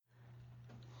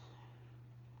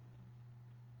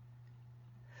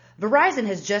Verizon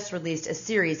has just released a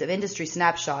series of industry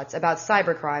snapshots about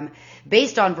cybercrime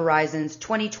based on Verizon's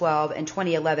 2012 and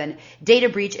 2011 data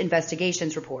breach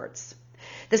investigations reports.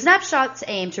 The snapshots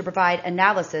aim to provide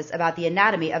analysis about the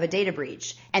anatomy of a data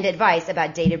breach and advice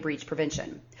about data breach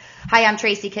prevention. Hi, I'm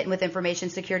Tracy Kitten with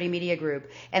Information Security Media Group,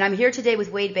 and I'm here today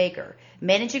with Wade Baker,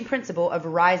 Managing Principal of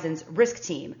Verizon's Risk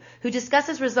Team, who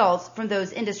discusses results from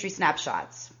those industry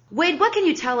snapshots. Wade, what can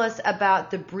you tell us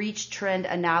about the breach trend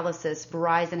analysis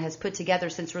Verizon has put together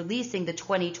since releasing the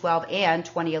 2012 and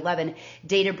 2011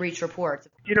 data breach reports?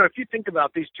 If you think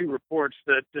about these two reports,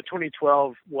 the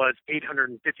 2012 was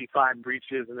 855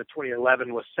 breaches and the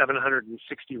 2011 was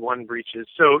 761 breaches.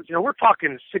 So, we're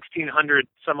talking 1,600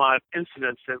 some odd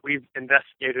incidents that we've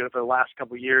investigated over the last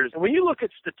couple of years. And when you look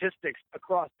at statistics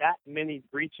across that many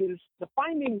breaches, the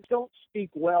findings don't speak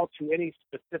well to any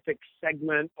specific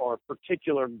segment or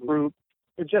particular group.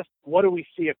 They're just, what do we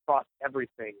see across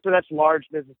everything? So that's large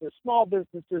businesses, small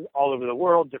businesses all over the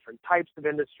world, different types of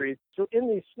industries. So in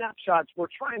these snapshots, we're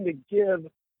trying to give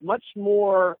much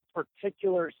more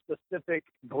particular, specific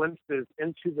glimpses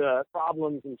into the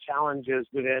problems and challenges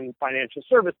within financial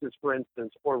services, for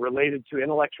instance, or related to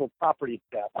intellectual property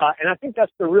theft. And I think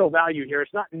that's the real value here.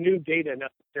 It's not new data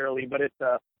necessarily, but it's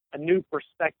a new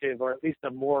perspective, or at least a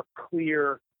more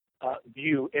clear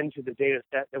view into the data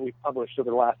set that we've published over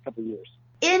the last couple of years.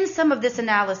 In some of this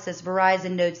analysis,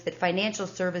 Verizon notes that financial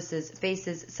services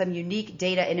faces some unique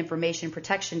data and information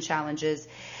protection challenges.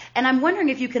 And I'm wondering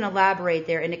if you can elaborate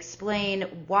there and explain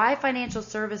why financial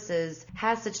services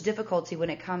has such difficulty when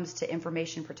it comes to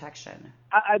information protection.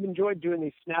 I've enjoyed doing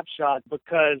these snapshots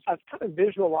because I've kind of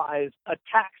visualized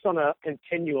attacks on a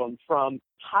continuum from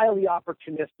highly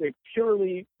opportunistic,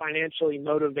 purely financially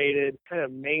motivated, kind of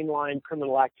mainline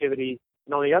criminal activity.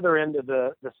 And on the other end of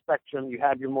the spectrum, you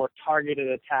have your more targeted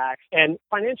attacks. And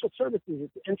financial services is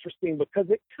interesting because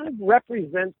it kind of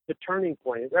represents the turning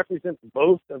point. It represents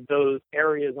both of those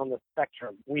areas on the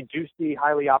spectrum. We do see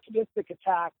highly opportunistic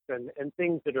attacks and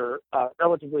things that are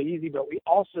relatively easy, but we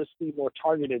also see more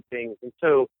targeted things. And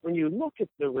so when you look at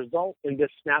the results in this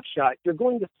snapshot, you're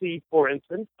going to see, for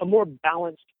instance, a more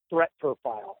balanced threat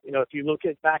profile. If you look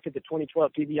back at the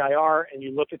 2012 PBIR and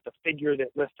you look at the figure that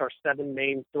lists our 7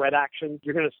 main threat actions,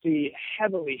 you're going to see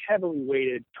heavily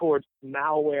weighted towards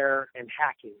malware and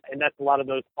hacking. And that's a lot of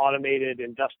those automated,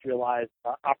 industrialized,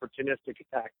 opportunistic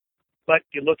attacks. But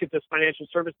you look at this financial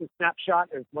services snapshot,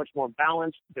 and it's much more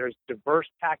balanced. There's diverse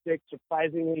tactics.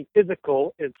 Surprisingly,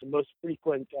 physical is the most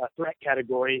frequent threat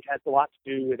category. It has a lot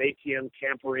to do with ATM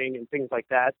tampering and things like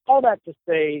that. All that to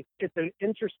say, it's an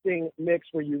interesting mix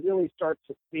where you really start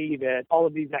to see that all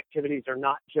of these activities are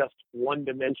not just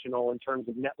one-dimensional in terms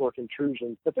of network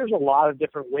intrusions, but there's a lot of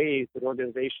different ways that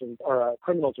organizations or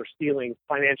criminals are stealing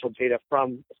financial data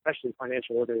from, especially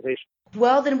financial organizations.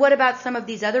 Well, then what about some of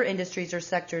these other industries or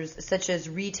sectors, such as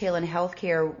retail and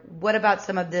healthcare? What about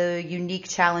some of the unique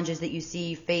challenges that you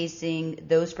see facing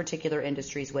those particular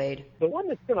industries, Wade? The one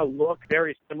that's going to look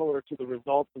very similar to the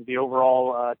results of the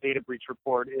overall data breach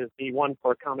report is the one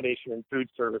for accommodation and food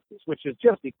services, which is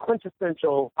just the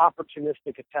quintessential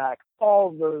opportunistic attack. All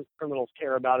of those criminals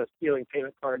care about is stealing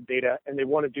payment card data, and they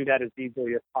want to do that as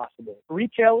easily as possible.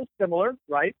 Retail is similar,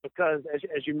 right? Because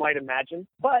as you might imagine,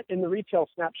 but in the retail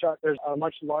snapshot, there's a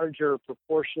much larger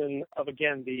proportion of,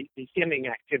 again, the skimming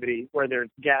activity where there's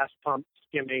gas pump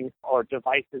skimming or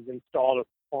devices installed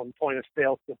on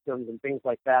point-of-sale systems and things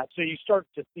like that. So you start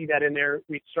to see that in there.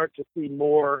 We start to see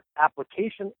more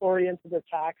application-oriented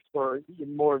attacks for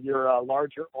more of your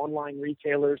larger online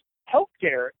retailers.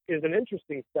 Healthcare is an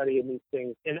interesting study in these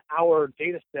things. In our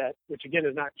data set, which again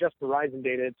is not just Verizon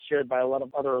data, it's shared by a lot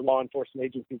of other law enforcement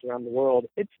agencies around the world,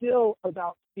 it's still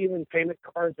about stealing payment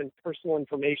cards and personal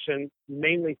information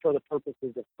mainly for the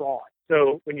purposes of fraud.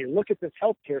 So when you look at this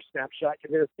healthcare snapshot,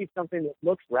 you're going to see something that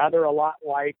looks rather a lot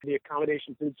like the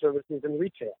accommodation, food services, and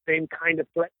retail. Same kind of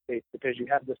threat space because you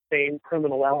have the same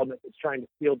criminal element that's trying to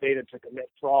steal data to commit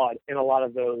fraud in a lot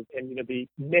of those. And, the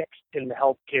mix in the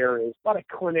healthcare is a lot of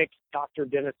clinics, doctor,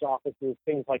 dentist offices,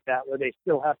 things like that, where they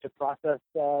still have to process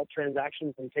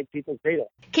transactions and take people's data.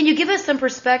 Can you give us some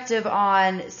perspective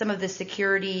on some of the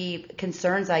security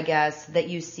concerns, I guess, that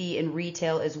you see in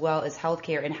retail as well as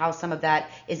healthcare and how some of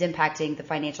that is impacting the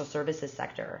financial services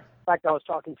sector? In fact, I was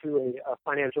talking to a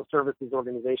financial services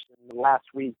organization last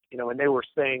week, and they were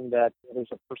saying that there's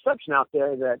a perception out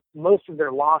there that most of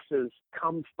their losses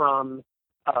come from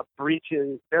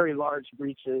breaches, very large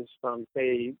breaches from,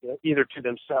 say, either to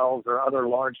themselves or other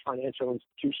large financial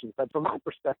institutions. But from my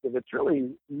perspective, it's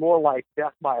really more like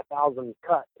death by a thousand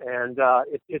cuts. And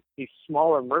it's these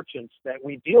smaller merchants that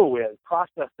we deal with,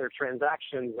 process their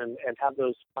transactions and have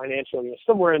those financial,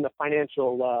 somewhere in the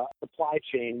financial supply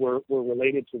chain, we're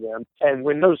related to them. And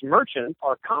when those merchants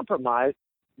are compromised,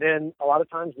 then a lot of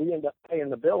times we end up paying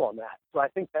the bill on that. So I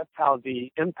think that's how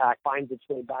the impact finds its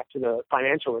way back to the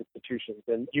financial institutions.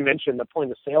 And you mentioned the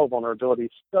point of sale vulnerability.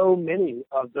 So many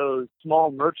of those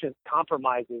small merchant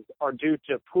compromises are due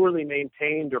to poorly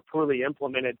maintained or poorly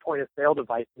implemented point of sale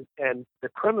devices. And the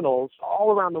criminals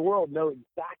all around the world know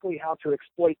exactly how to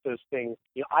exploit those things.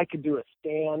 I could do a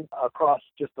scan across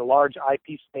just a large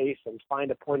IP space and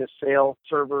find a point of sale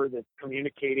server that's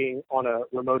communicating on a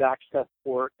remote access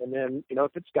port. And then,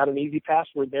 if it's got an easy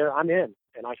password there, I'm in.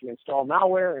 And I can install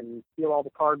malware and steal all the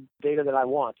card data that I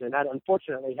want. And that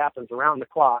unfortunately happens around the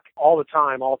clock, all the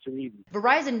time, all too easy.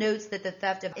 Verizon notes that the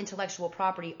theft of intellectual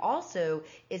property also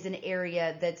is an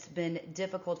area that's been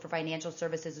difficult for financial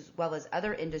services as well as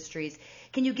other industries.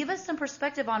 Can you give us some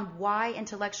perspective on why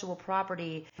intellectual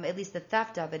property, at least the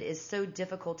theft of it, is so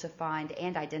difficult to find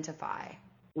and identify?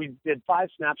 We did 5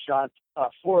 snapshots.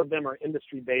 4 of them are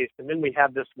industry-based, and then we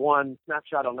have this one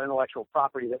snapshot on intellectual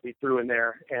property that we threw in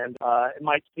there. And it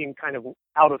might seem kind of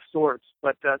out of sorts,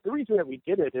 but the reason that we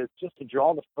did it is just to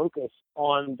draw the focus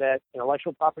on that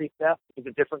intellectual property theft is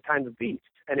a different kind of beast,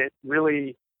 and it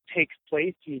really takes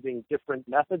place using different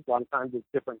methods. A lot of times it's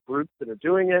different groups that are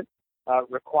doing it,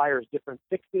 requires different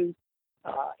fixes.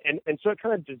 And so it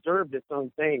kind of deserved its own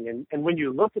thing. And when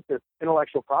you look at this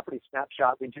intellectual property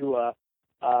snapshot, we do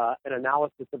an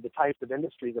analysis of the types of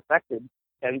industries affected,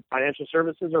 and financial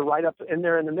services are right up in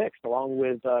there in the mix, along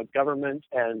with government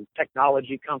and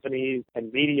technology companies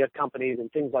and media companies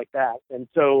and things like that. And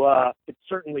so it's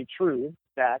certainly true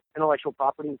that intellectual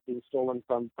property is being stolen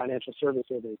from financial service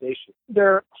organizations.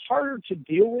 They're harder to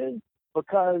deal with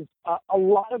because a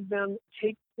lot of them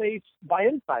take place by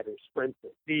insiders, for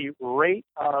instance. The rate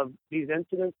of these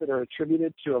incidents that are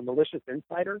attributed to a malicious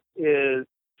insider is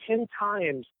 10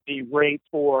 times the rate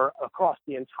for across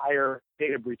the entire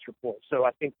data breach report. So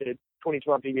I think that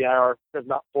 2012 DBIR says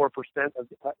about 4% of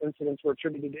incidents were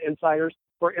attributed to insiders.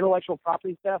 For intellectual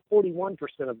property theft, 41%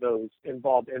 of those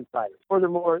involved insiders.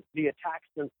 Furthermore, the attacks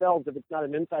themselves, if it's not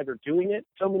an insider doing it,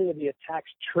 so many of the attacks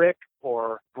trick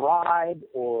or bribe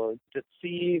or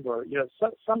deceive or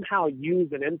somehow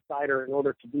use an insider in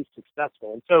order to be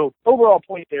successful. And so overall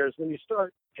point there is when you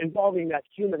start involving that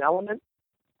human element,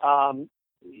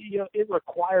 it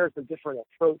requires a different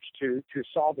approach to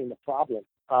solving the problem.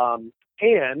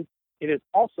 And it is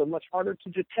also much harder to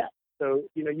detect. So,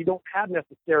 you don't have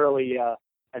necessarily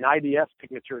an IDS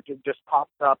signature that just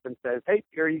pops up and says, hey,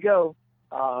 here you go.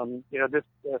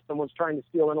 Someone's trying to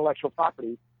steal intellectual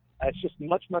property. It's just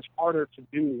much, much harder to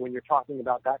do when you're talking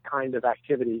about that kind of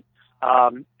activity.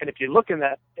 And if you look in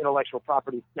that intellectual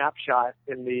property snapshot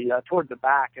in the toward the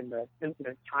back in the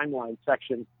incident timeline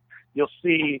section, you'll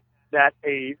see that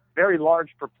a very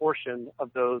large proportion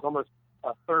of those, almost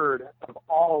a third of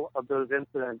all of those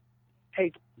incidents,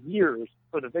 take years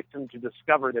for the victim to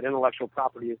discover that intellectual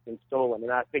property has been stolen.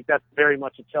 And I think that's very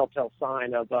much a telltale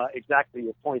sign of exactly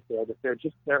your point there, that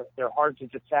they're hard to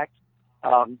detect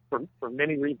for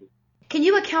many reasons. Can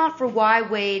you account for why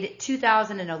Wade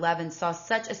 2011 saw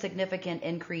such a significant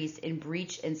increase in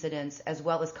breach incidents as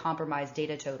well as compromised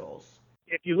data totals?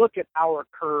 If you look at our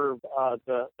curve,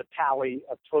 the tally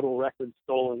of total records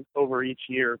stolen over each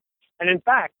year, and in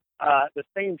fact, the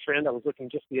same trend I was looking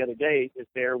just the other day is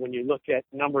there when you look at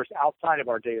numbers outside of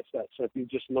our data set. So if you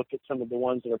just look at some of the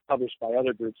ones that are published by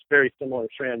other groups, very similar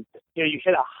trend. You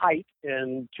hit a height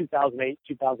in 2008,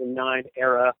 2009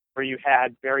 era where you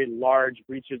had very large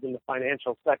breaches in the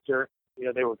financial sector.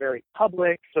 They were very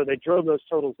public, so they drove those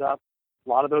totals up. A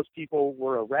lot of those people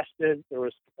were arrested. There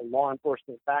was a law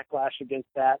enforcement backlash against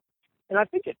that. And I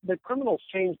think the criminals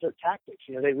changed their tactics.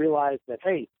 They realized that,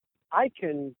 hey, I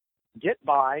can get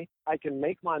by, I can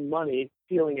make my money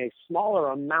stealing a smaller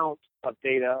amount of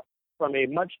data from a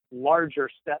much larger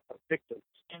set of victims.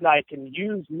 And I can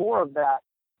use more of that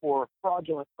for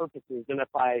fraudulent purposes than if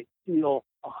I steal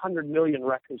 100 million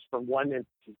records from one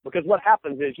entity. Because what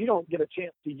happens is you don't get a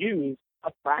chance to use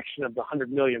a fraction of the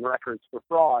 100 million records for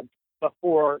fraud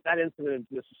before that incident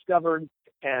is discovered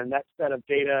and that set of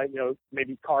data,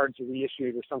 maybe cards are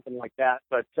reissued or something like that.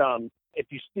 But if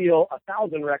you steal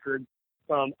 1,000 records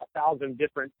from 1,000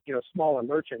 different, smaller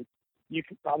merchants, you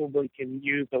probably can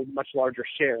use a much larger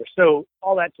share. So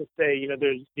all that to say,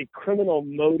 there's the criminal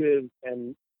motive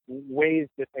and ways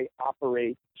that they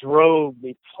operate drove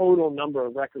the total number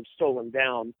of records stolen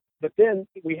down. But then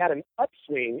we had an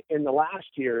upswing in the last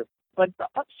year, but the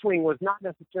upswing was not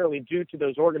necessarily due to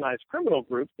those organized criminal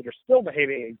groups that are still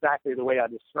behaving exactly the way I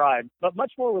described, but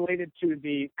much more related to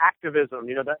the activism,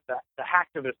 the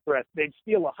hacktivist threat. They'd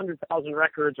steal 100,000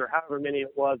 records or however many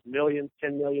it was, millions,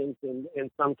 10 millions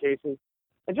in some cases,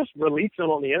 and just release them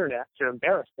on the internet to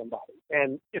embarrass somebody.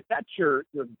 And if that's your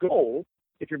goal,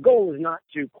 if your goal is not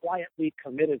to quietly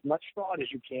commit as much fraud as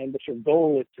you can, but your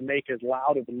goal is to make as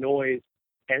loud of a noise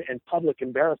and public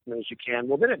embarrassment as you can,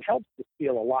 well, then it helps to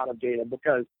steal a lot of data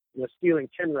because stealing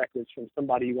 10 records from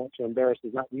somebody you want to embarrass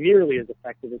is not nearly as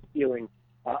effective as stealing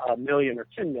a million or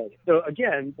 10 million. So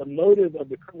again, the motive of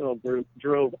the criminal group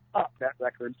drove up that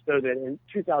record so that in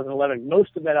 2011,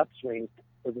 most of that upswing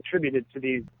was attributed to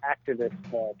these activist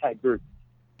type groups.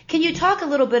 Can you talk a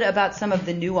little bit about some of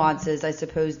the nuances, I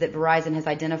suppose, that Verizon has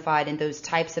identified in those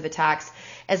types of attacks,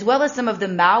 as well as some of the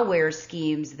malware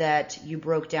schemes that you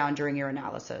broke down during your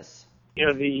analysis?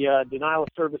 The denial of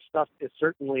service stuff is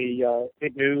certainly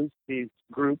big news. These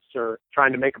groups are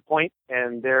trying to make a point,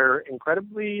 and they're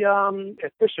incredibly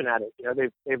efficient at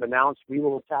it. They've announced we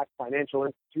will attack financial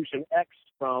institution X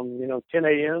from 10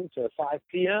 a.m. to 5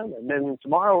 p.m., and then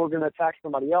tomorrow we're going to attack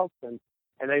somebody else, and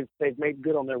they've made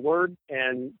good on their word,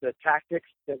 and the tactics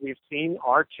that we've seen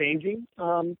are changing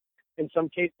in some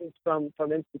cases from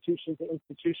institution to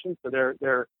institution. So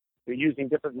they're using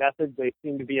different methods. They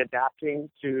seem to be adapting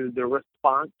to the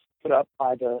response put up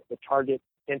by the target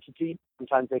entity.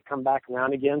 Sometimes they come back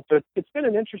around again. So it's been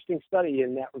an interesting study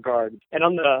in that regard. And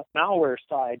on the malware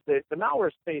side, the malware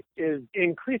space is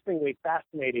increasingly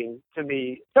fascinating to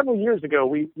me. Several years ago,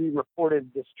 we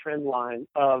reported this trend line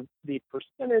of the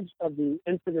percentage of the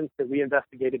incidents that we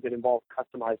investigated that involved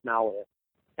customized malware.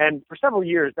 And for several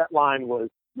years, that line was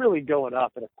really going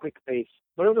up at a quick pace.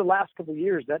 But over the last couple of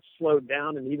years, that's slowed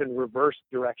down and even reversed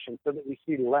direction so that we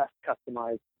see less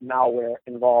customized malware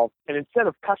involved. And instead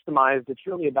of customized, it's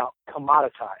really about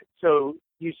commoditized. So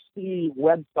you see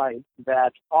websites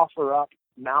that offer up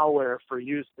malware for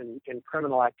use in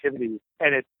criminal activities,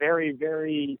 and it's very,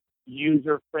 very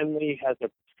user-friendly, has a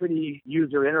pretty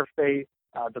user interface.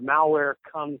 The malware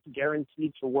comes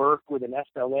guaranteed to work with an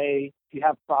SLA. If you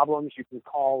have problems, you can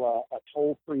call a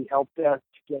toll-free help desk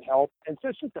to get help. And so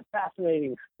it's just a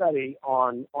fascinating study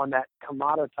on that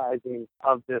commoditizing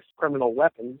of this criminal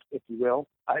weapon, if you will.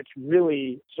 It's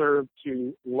really served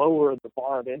to lower the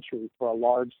bar of entry for a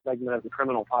large segment of the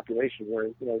criminal population where,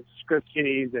 script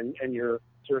kiddies and your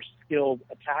skilled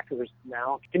attackers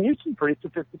now can use some pretty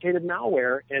sophisticated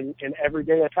malware in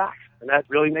everyday attacks. And that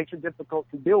really makes it difficult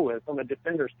to deal with from a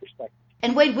defender's perspective.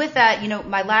 And Wade, with that,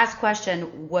 my last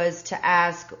question was to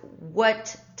ask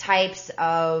what types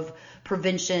of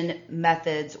prevention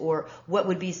methods or what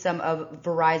would be some of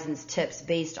Verizon's tips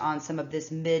based on some of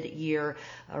this mid-year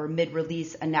or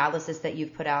mid-release analysis that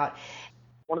you've put out.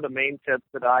 One of the main tips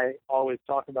that I always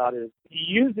talk about is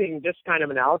using this kind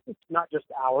of analysis, not just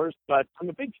ours, but I'm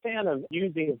a big fan of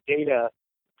using data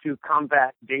to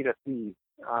combat data thieves.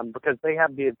 Because they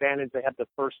have the advantage, they have the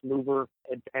first mover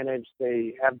advantage,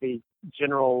 they have the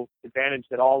general advantage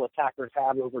that all attackers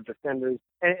have over defenders,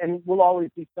 and will always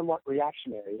be somewhat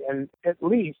reactionary. And at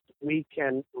least we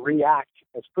can react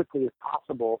as quickly as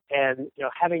possible. And,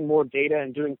 having more data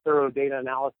and doing thorough data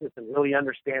analysis and really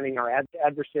understanding our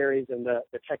adversaries and the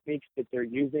techniques that they're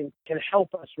using can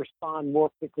help us respond more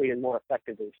quickly and more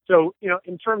effectively. So,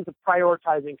 in terms of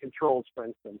prioritizing controls, for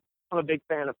instance, I'm a big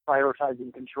fan of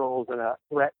prioritizing controls in a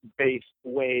threat-based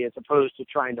way as opposed to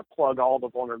trying to plug all the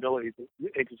vulnerabilities that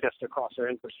exist across our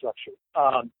infrastructure.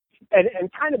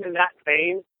 And kind of in that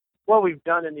vein, what we've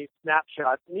done in these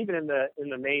snapshots, and even in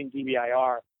the main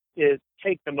DBIR, is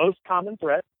take the most common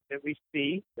threats that we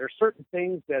see. There are certain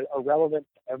things that are relevant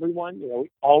to everyone. We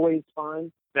always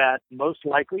find that most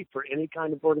likely for any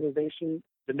kind of organization,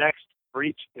 the next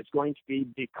breach is going to be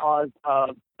because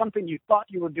of something you thought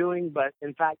you were doing, but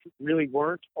in fact really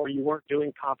weren't, or you weren't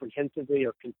doing comprehensively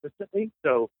or consistently.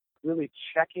 So really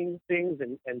checking things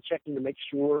and checking to make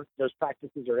sure those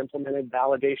practices are implemented,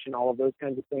 validation, all of those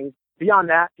kinds of things. Beyond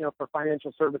that, for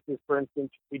financial services, for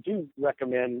instance, we do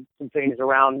recommend some things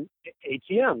around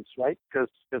ATMs, right? Because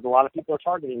a lot of people are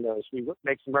targeting those. We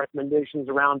make some recommendations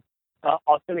around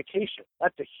authentication.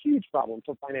 That's a huge problem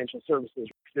for financial services.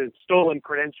 There's stolen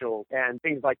credentials and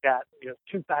things like that.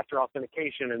 Two-factor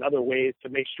authentication and other ways to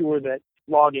make sure that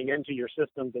logging into your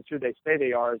systems and who they say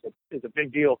they are is a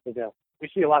big deal for them. We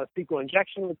see a lot of SQL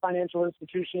injection with financial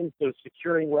institutions, so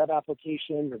securing web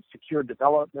applications and secure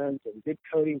development and good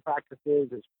coding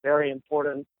practices is very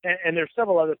important. And there's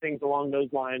several other things along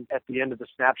those lines at the end of the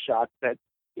snapshot that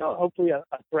hopefully a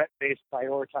threat-based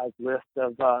prioritized list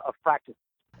of practices.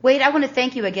 Wade, I want to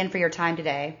thank you again for your time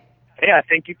today. Yeah,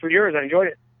 thank you for yours. I enjoyed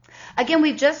it. Again,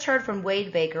 we've just heard from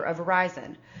Wade Baker of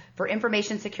Verizon. For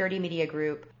Information Security Media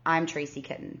Group, I'm Tracy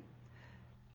Kitten.